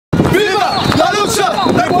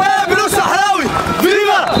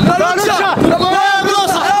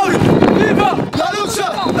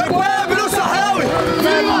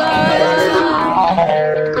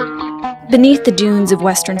Beneath the dunes of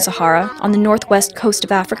Western Sahara, on the northwest coast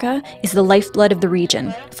of Africa, is the lifeblood of the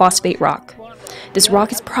region, phosphate rock. This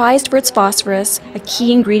rock is prized for its phosphorus, a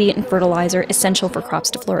key ingredient in fertilizer essential for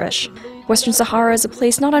crops to flourish. Western Sahara is a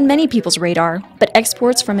place not on many people's radar, but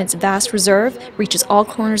exports from its vast reserve reaches all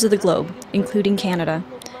corners of the globe, including Canada.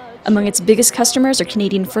 Among its biggest customers are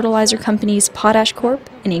Canadian fertilizer companies Potash Corp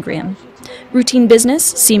and Agrium. Routine business,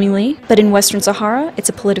 seemingly, but in Western Sahara, it's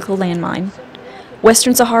a political landmine.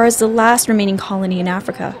 Western Sahara is the last remaining colony in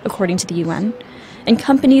Africa, according to the UN, and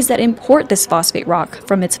companies that import this phosphate rock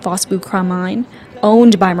from its Phosphocra mine,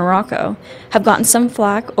 owned by Morocco, have gotten some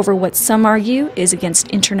flack over what some argue is against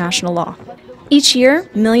international law. Each year,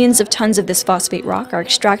 millions of tons of this phosphate rock are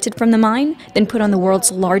extracted from the mine, then put on the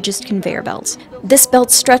world's largest conveyor belt. This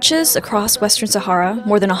belt stretches across Western Sahara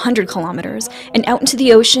more than 100 kilometers and out into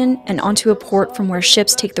the ocean and onto a port from where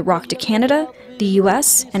ships take the rock to Canada, the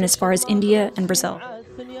US, and as far as India and Brazil.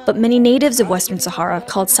 But many natives of Western Sahara,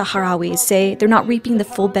 called Sahrawis, say they're not reaping the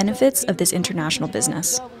full benefits of this international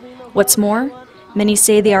business. What's more, many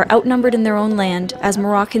say they are outnumbered in their own land as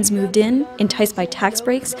Moroccans moved in, enticed by tax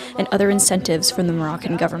breaks and other incentives from the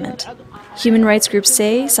Moroccan government. Human rights groups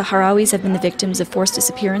say Sahrawis have been the victims of forced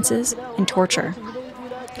disappearances and torture.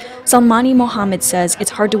 Salmani Mohammed says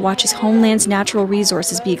it's hard to watch his homeland's natural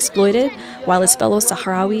resources be exploited while his fellow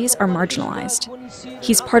Sahrawis are marginalized.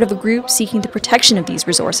 He's part of a group seeking the protection of these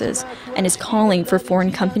resources and is calling for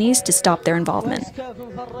foreign companies to stop their involvement.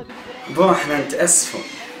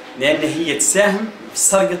 لأن هي تساهم في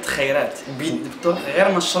سرقة خيرات بطرق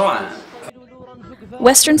غير مشروعة.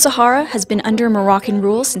 Western Sahara has been under Moroccan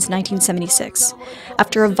rule since 1976,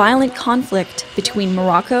 after a violent conflict between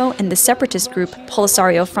Morocco and the separatist group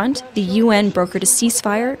Polisario Front. The UN brokered a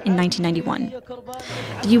ceasefire in 1991.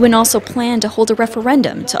 The UN also planned to hold a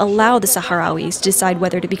referendum to allow the Sahrawis to decide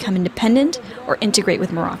whether to become independent or integrate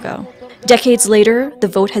with Morocco. Decades later, the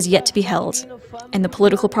vote has yet to be held, and the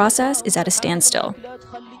political process is at a standstill.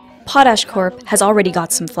 Potash Corp has already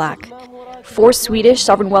got some flack. 4 Swedish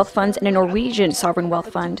sovereign wealth funds and a Norwegian sovereign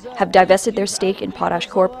wealth fund have divested their stake in Potash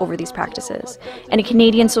Corp over these practices, and a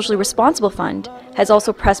Canadian socially responsible fund has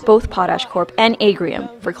also pressed both Potash Corp and Agrium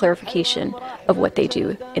for clarification of what they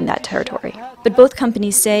do in that territory. But both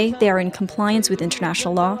companies say they are in compliance with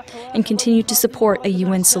international law and continue to support a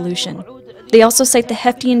UN solution. They also cite the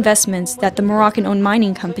hefty investments that the Moroccan-owned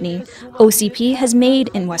mining company, OCP, has made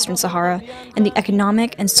in Western Sahara and the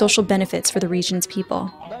economic and social benefits for the region's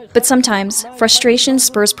people. But sometimes, frustration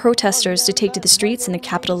spurs protesters to take to the streets in the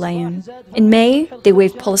capital Laayoune. In May, they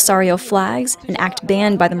waved Polisario flags, an act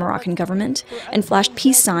banned by the Moroccan government, and flashed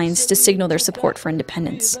peace signs to signal their support for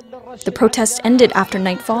independence. The protests ended after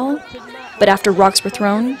nightfall, but after rocks were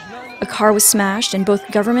thrown, a car was smashed and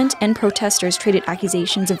both government and protesters traded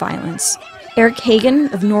accusations of violence. Eric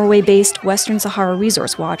Hagen of Norway-based Western Sahara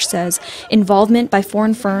Resource Watch says involvement by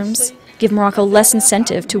foreign firms give Morocco less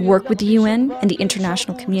incentive to work with the UN and the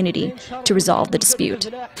international community to resolve the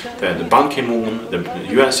dispute. The Ban Ki-moon, the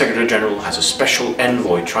UN Secretary General, has a special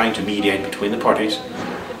envoy trying to mediate between the parties.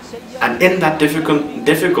 And in that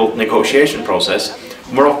difficult negotiation process,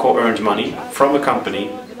 Morocco earns money from a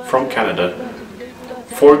company from Canada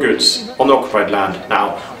for goods on the occupied land.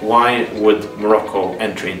 Now, why would Morocco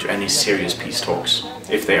enter into any serious peace talks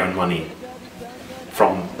if they earn money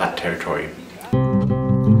from that territory?